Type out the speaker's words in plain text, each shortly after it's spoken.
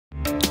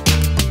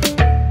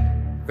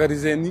there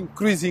is an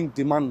increasing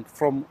demand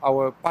from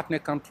our partner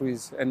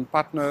countries and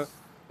partner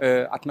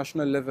at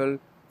national level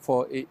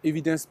for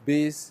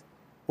evidence-based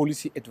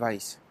policy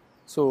advice.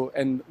 So,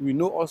 and we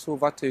know also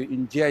that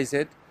in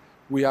GIZ,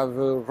 we have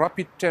a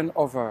rapid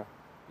turnover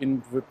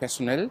in the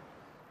personnel.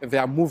 They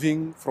are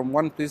moving from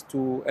one place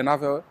to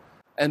another,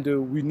 and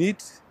we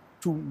need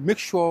to make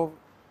sure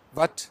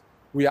that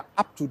we are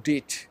up to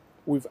date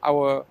with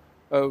our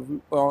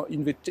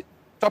in the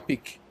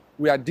topic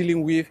we are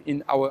dealing with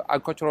in our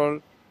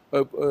agricultural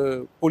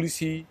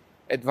policy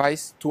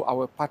advice to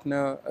our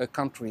partner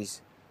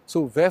countries.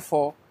 So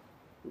therefore,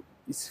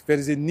 there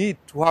is a need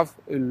to have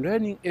a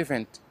learning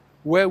event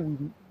where we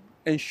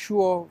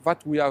ensure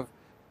that we have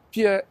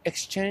peer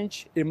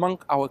exchange among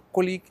our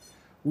colleagues.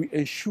 We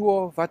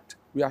ensure that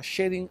we are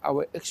sharing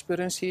our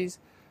experiences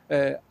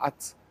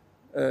at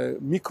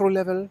micro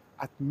level,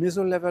 at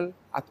meso level,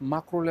 at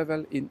macro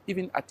level, and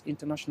even at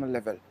international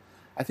level.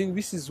 I think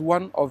this is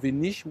one of the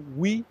niche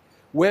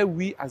where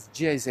we as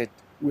GIZ,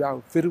 we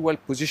are very well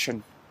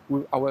positioned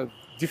with our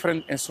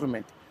different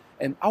instruments.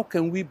 And how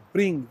can we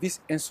bring this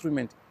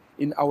instrument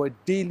in our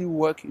daily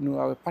work in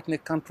our partner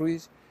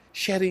countries,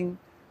 sharing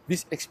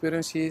these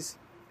experiences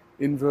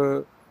in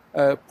the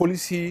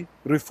policy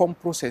reform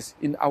process,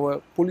 in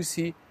our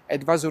policy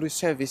advisory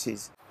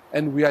services.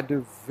 And we had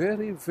a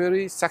very,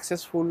 very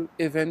successful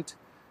event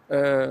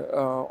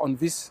on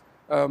this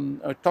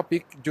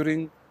topic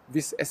during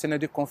this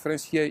SNRD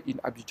conference here in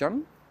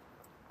Abidjan,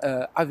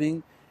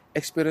 having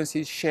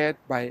experiences shared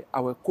by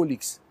our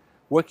colleagues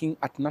working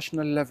at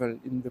national level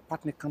in the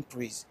partner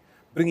countries,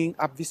 bringing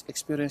up these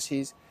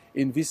experiences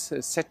in this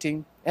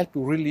setting, help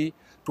really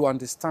to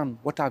understand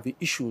what are the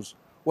issues,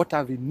 what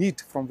are the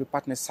needs from the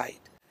partner side,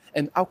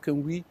 and how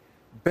can we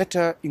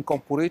better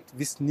incorporate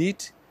this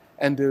need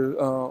and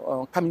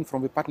coming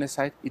from the partner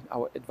side in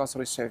our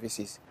advisory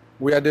services.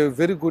 We had a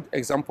very good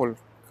example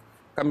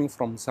coming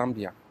from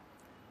Zambia.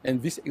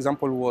 And this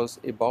example was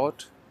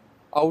about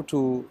how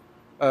to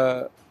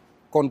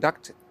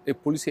conduct a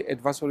policy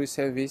advisory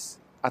service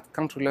at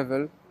country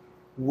level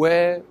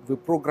where the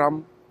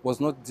program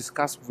was not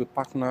discussed with the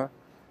partner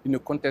in the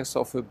context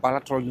of a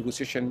bilateral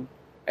negotiation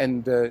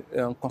and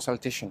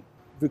consultation.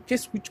 The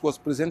case which was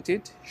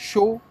presented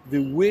showed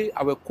the way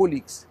our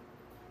colleagues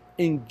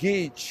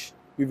engage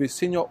with a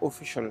senior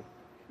official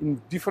in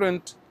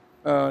different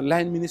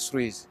line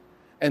ministries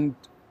and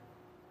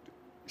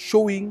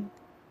showing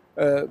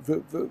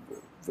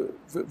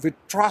the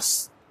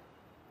trust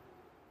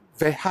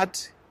they had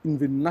in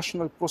the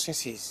national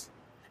processes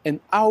and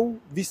how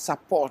this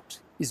support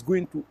is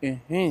going to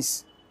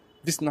enhance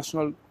these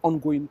national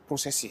ongoing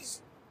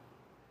processes.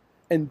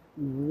 And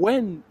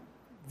when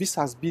this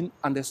has been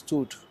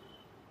understood,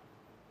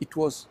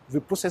 the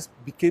process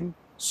became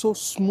so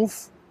smooth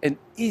and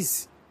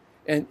easy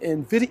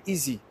and very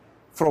easy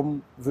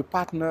from the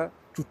partner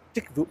to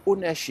take the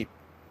ownership,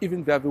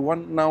 even they are the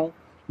one now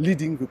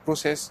leading the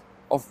process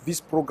of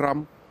this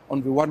program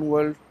on the One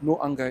World, No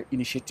Hunger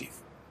initiative.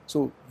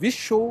 So this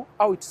shows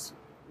how it's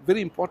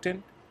very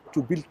important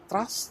to build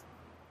trust,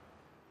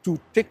 to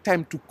take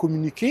time to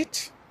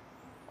communicate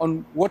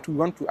on what we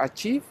want to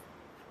achieve,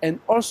 and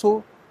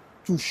also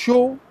to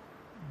show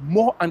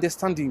more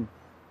understanding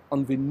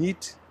on the need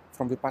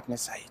from the partner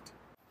side.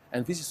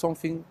 And this is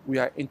something we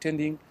are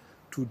intending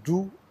to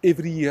do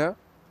every year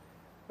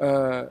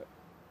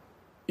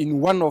in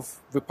one of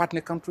the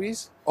partner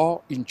countries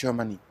or in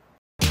Germany.